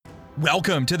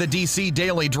Welcome to the DC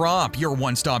Daily Drop, your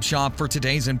one-stop shop for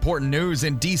today's important news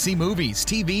in DC movies,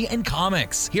 TV, and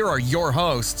comics. Here are your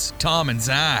hosts, Tom and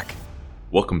Zach.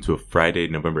 Welcome to a Friday,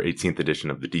 November 18th edition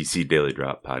of the DC Daily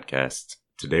Drop podcast.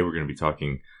 Today we're going to be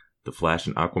talking the Flash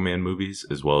and Aquaman movies,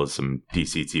 as well as some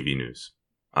DC TV news.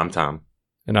 I'm Tom.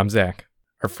 And I'm Zach.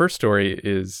 Our first story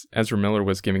is Ezra Miller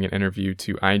was giving an interview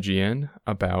to IGN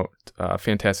about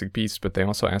Fantastic Beasts, but they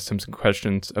also asked him some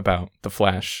questions about The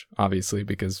Flash, obviously,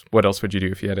 because what else would you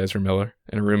do if you had Ezra Miller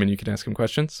in a room and you could ask him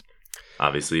questions?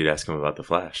 Obviously, you'd ask him about The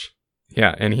Flash.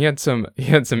 Yeah, and he had some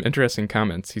interesting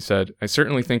comments. He said, "I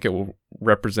certainly think it will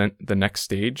represent the next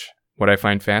stage. What I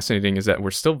find fascinating is that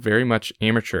we're still very much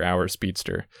amateur hour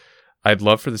speedster. I'd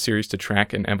love for the series to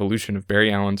track an evolution of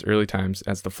Barry Allen's early times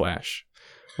as The Flash."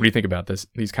 What do you think about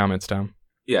these comments, Tom?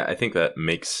 Yeah, I think that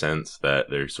makes sense that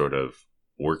they're sort of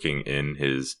working in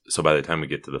his... So by the time we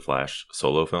get to the Flash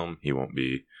solo film, he won't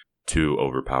be too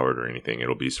overpowered or anything.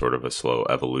 It'll be sort of a slow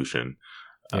evolution.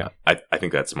 Yeah. I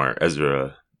think that's smart.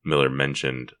 Ezra Miller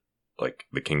mentioned like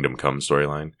the Kingdom Come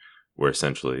storyline, where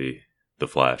essentially the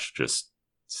Flash just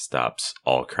stops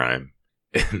all crime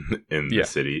in the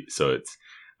city. So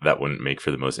that wouldn't make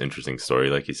for the most interesting story,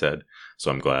 like you said.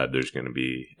 So I'm glad there's going to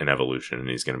be an evolution, and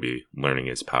he's going to be learning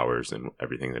his powers and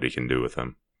everything that he can do with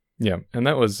them. Yeah, and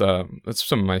that's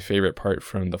some of my favorite part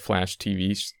from the Flash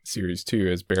TV series too,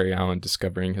 is Barry Allen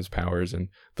discovering his powers and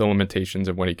the limitations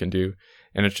of what he can do.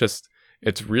 And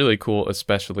it's really cool,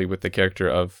 especially with the character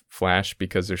of Flash,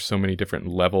 because there's so many different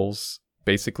levels,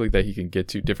 basically, that he can get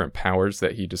to, different powers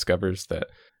that he discovers that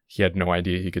he had no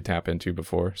idea he could tap into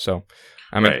before. So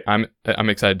I'm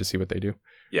excited to see what they do.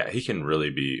 Yeah, he can really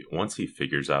be, once he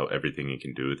figures out everything he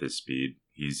can do with his speed,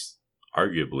 he's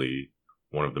arguably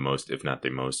one of the most, if not the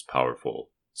most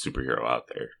powerful superhero out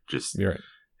there. Just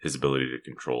his ability to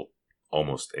control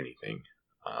almost anything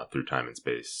through time and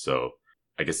space. So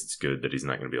I guess it's good that he's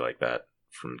not going to be like that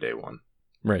from day one.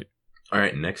 Right. All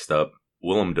right, next up,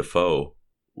 Willem Dafoe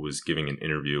was giving an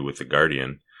interview with The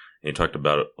Guardian. And he talked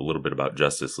about a little bit about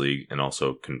Justice League, and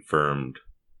also confirmed,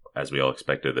 as we all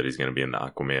expected, that he's going to be in the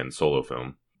Aquaman solo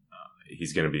film.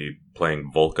 He's going to be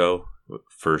playing Volko,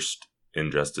 first in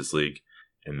Justice League,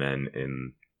 and then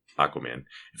in Aquaman.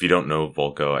 If you don't know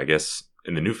Volko, I guess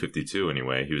in the New 52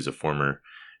 anyway, he was a former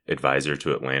advisor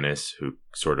to Atlantis who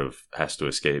sort of has to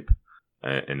escape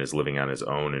and is living on his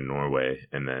own in Norway.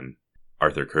 And then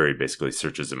Arthur Curry basically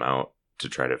searches him out to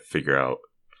try to figure out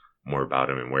more about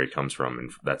him and where he comes from,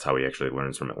 and that's how he actually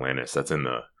learns from Atlantis. I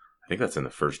think that's in the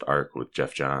first arc with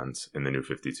Jeff Johns in the New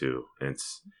 52. And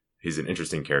he's an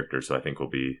interesting character, so I think will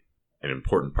be an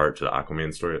important part to the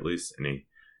Aquaman story, at least. And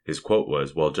his quote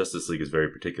was, "Well, Justice League is very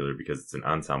particular because it's an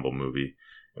ensemble movie,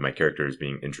 and my character is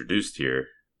being introduced here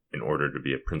in order to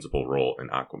be a principal role in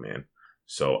Aquaman."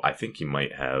 So I think he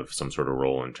might have some sort of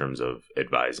role in terms of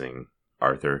advising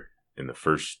Arthur in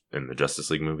the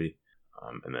Justice League movie.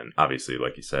 And then, obviously,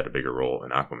 like you said, a bigger role in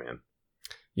Aquaman.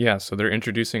 Yeah, so they're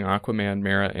introducing Aquaman,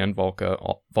 Mera, and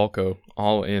Volko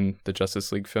all in the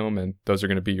Justice League film, and those are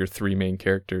going to be your three main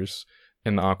characters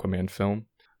in the Aquaman film.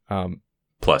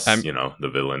 Plus, the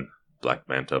villain, Black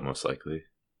Manta, most likely.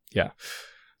 Yeah,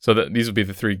 so these will be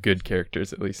the three good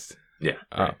characters, at least. Yeah.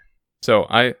 Right. So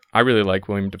I really like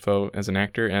William Dafoe as an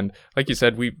actor, and like you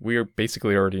said, we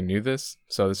basically already knew this,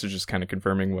 so this is just kind of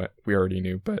confirming what we already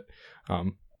knew, but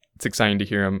it's exciting to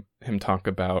hear him talk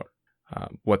about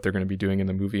what they're going to be doing in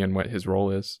the movie and what his role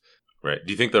is. Right.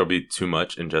 Do you think there'll be too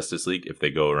much in Justice League if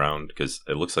they go around? Because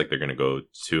it looks like they're going to go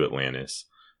to Atlantis,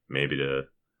 maybe to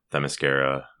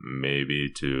Themyscira, maybe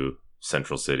to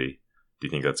Central City. Do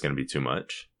you think that's going to be too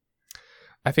much?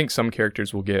 I think some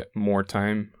characters will get more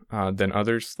time than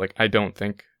others. Like I don't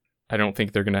think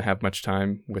they're going to have much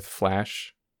time with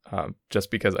Flash,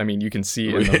 just because you can see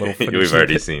in the little footage we've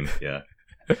already seen. Yeah.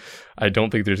 I don't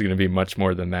think there's going to be much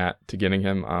more than that to getting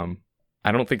him.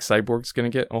 I don't think Cyborg's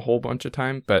going to get a whole bunch of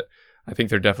time, but I think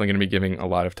they're definitely going to be giving a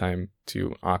lot of time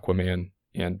to Aquaman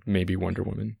and maybe Wonder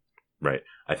Woman. Right.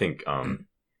 I think,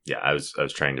 I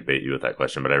was trying to bait you with that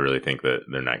question, but I really think that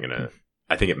they're not going to,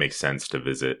 I think it makes sense to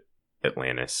visit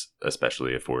Atlantis,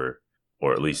 especially if or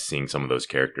at least seeing some of those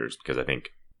characters, because I think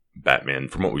Batman,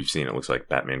 from what we've seen, it looks like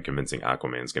Batman convincing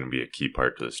Aquaman is going to be a key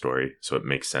part to the story. So it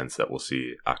makes sense that we'll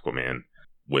see Aquaman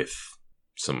with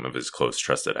some of his close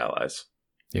trusted allies.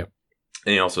 Yep.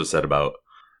 And he also said about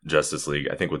Justice League,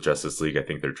 I think with Justice League, I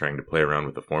think they're trying to play around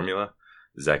with the formula.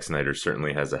 Zack Snyder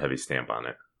certainly has a heavy stamp on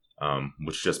it,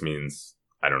 which just means,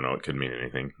 I don't know, it could mean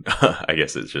anything. I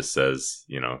guess it just says,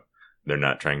 they're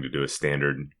not trying to do a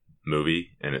standard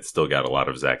movie, and it's still got a lot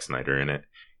of Zack Snyder in it,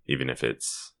 even if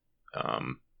it's,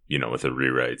 with the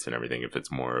rewrites and everything, if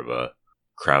it's more of a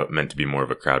meant to be more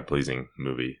of a crowd-pleasing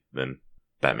movie than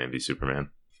Batman v Superman.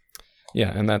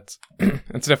 Yeah, and that's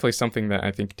definitely something that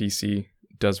I think DC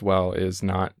does well, is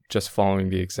not just following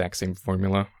the exact same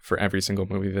formula for every single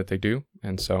movie that they do.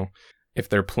 And so if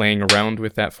they're playing around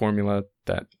with that formula,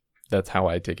 that's how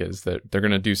I take it, is that they're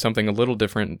going to do something a little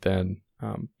different than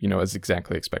is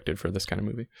exactly expected for this kind of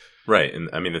movie. Right. And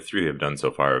I mean, the three they've done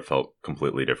so far have felt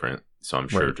completely different. So I'm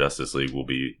sure Right. Justice League will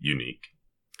be unique.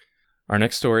 Our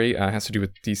next story has to do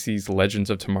with DC's Legends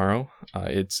of Tomorrow.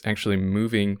 It's actually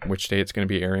moving which day it's going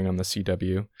to be airing on the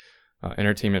CW.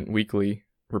 Entertainment Weekly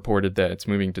reported that it's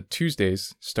moving to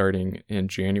Tuesdays starting in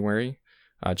January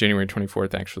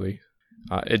 24th, actually.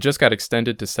 It just got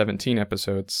extended to 17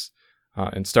 episodes,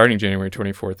 and starting January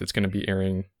 24th, it's going to be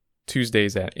airing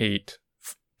Tuesdays at 8,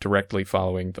 directly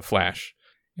following The Flash.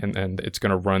 And it's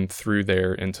going to run through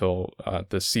there until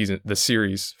the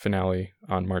series finale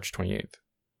on March 28th.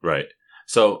 Right.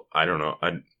 So I don't know.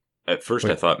 At first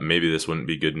I thought maybe this wouldn't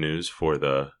be good news for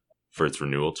its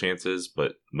renewal chances,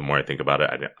 but the more I think about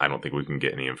it, I don't think we can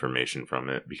get any information from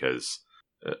it, because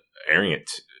airing it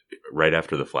right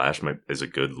after The Flash is a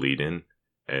good lead-in,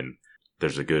 and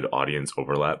there's a good audience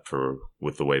overlap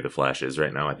with the way The Flash is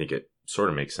right now. I think it sort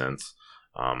of makes sense.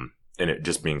 And it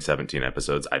just being 17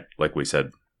 episodes, like we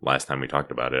said last time we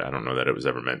talked about it, I don't know that it was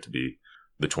ever meant to be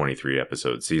the 23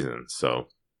 episode season. So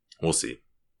we'll see.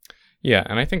 Yeah,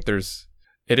 and I think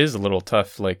it is a little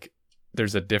tough. Like,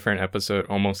 there's a different episode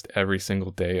almost every single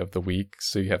day of the week.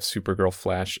 So you have Supergirl,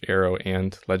 Flash, Arrow,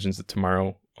 and Legends of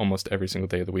Tomorrow almost every single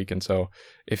day of the week. And so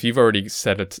if you've already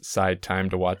set aside time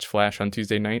to watch Flash on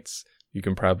Tuesday nights, you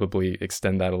can probably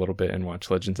extend that a little bit and watch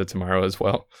Legends of Tomorrow as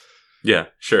well. Yeah,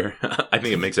 sure. I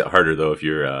think it makes it harder though if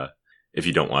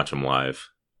you don't watch them live.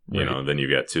 You know, then you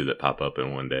got two that pop up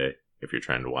in one day if you're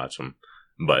trying to watch them.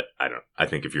 But I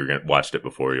think if you're watched it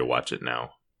before, you'll watch it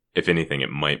now. If anything,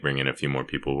 it might bring in a few more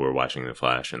people who are watching The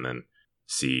Flash and then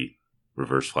see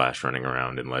Reverse Flash running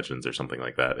around in Legends or something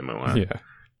like that. They might want to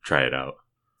try it out.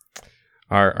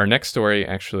 Our next story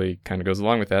actually kind of goes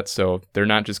along with that. So they're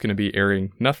not just going to be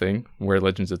airing nothing where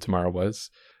Legends of Tomorrow was.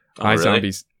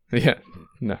 Really? Yeah,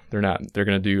 no, they're not. They're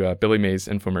going to do Billy Mays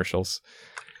infomercials.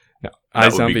 No,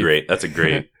 that would be great. That's a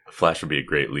great Flash would be a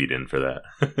great lead-in for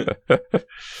that.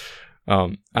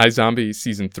 iZombie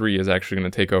Season 3 is actually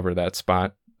going to take over that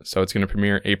spot. So it's going to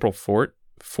premiere April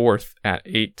 4th at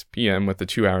 8 p.m. with the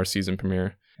 2-hour season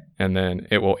premiere. And then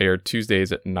it will air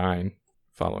Tuesdays at 9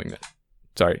 following that.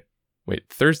 Sorry. Wait,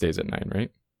 Thursdays at 9,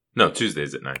 right? No,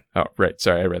 Tuesdays at 9. Oh, right.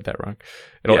 Sorry, I read that wrong.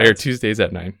 It'll air Tuesdays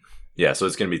at 9. Yeah, so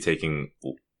it's going to be taking...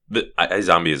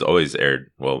 iZombie has always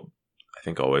aired... Well, I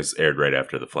think always aired right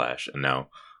after The Flash. And now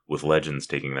with Legends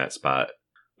taking that spot...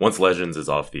 Once Legends is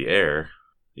off the air,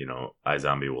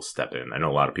 iZombie will step in. I know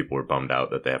a lot of people were bummed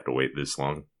out that they have to wait this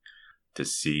long to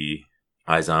see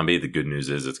iZombie. The good news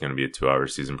is it's going to be a 2-hour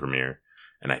season premiere.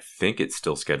 And I think it's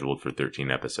still scheduled for 13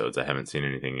 episodes. I haven't seen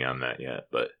anything on that yet,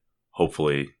 but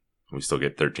hopefully we still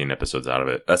get 13 episodes out of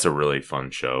it. That's a really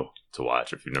fun show to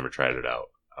watch if you've never tried it out.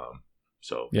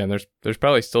 Yeah, there's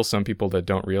probably still some people that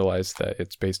don't realize that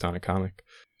it's based on a comic.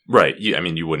 Right.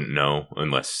 You wouldn't know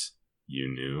unless you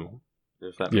knew,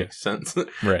 if that makes sense.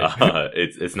 Right.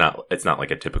 It's not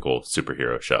like a typical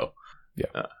superhero show.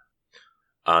 Yeah.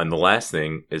 And the last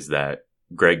thing is that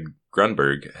Greg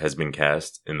Grunberg has been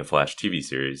cast in the Flash TV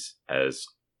series as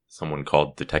someone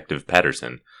called Detective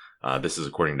Patterson. This is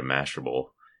according to Mashable.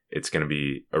 It's going to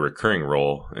be a recurring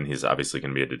role, and he's obviously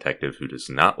going to be a detective who does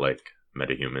not like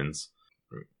metahumans.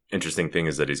 Interesting thing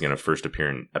is that he's going to first appear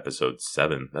in episode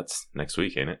 7. That's next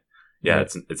week, ain't it? Yeah,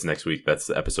 it's next week. That's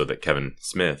the episode that Kevin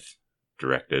Smith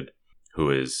directed, who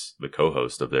is the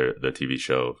co-host of the TV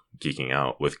show Geeking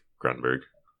Out with Grunberg.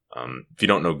 If you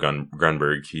don't know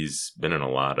Grunberg, he's been in a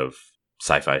lot of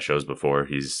sci-fi shows before.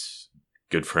 He's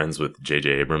good friends with J.J.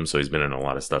 Abrams, so he's been in a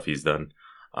lot of stuff he's done.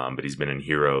 But he's been in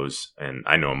Heroes, and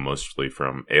I know him mostly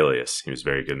from Alias. He was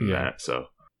very good in that, so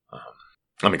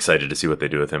I'm excited to see what they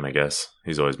do with him, I guess.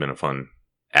 He's always been a fun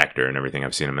actor in everything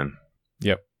I've seen him in.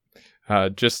 Yep.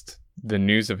 Just the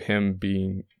news of him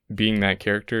being that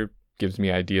character gives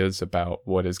me ideas about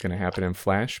what is going to happen in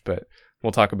Flash, but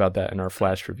we'll talk about that in our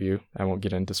Flash review. I won't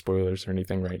get into spoilers or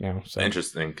anything right now. So.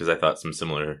 Interesting, because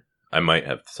I might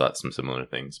have thought some similar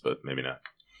things, but maybe not.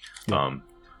 Yeah.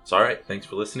 So all right, thanks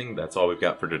for listening. That's all we've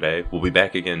got for today. We'll be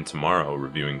back again tomorrow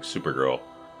reviewing Supergirl.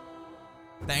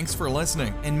 Thanks for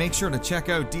listening, and make sure to check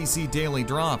out DC Daily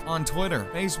Drop on Twitter,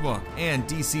 Facebook, and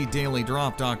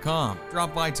DCDailyDrop.com.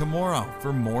 Drop by tomorrow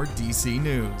for more DC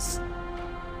news.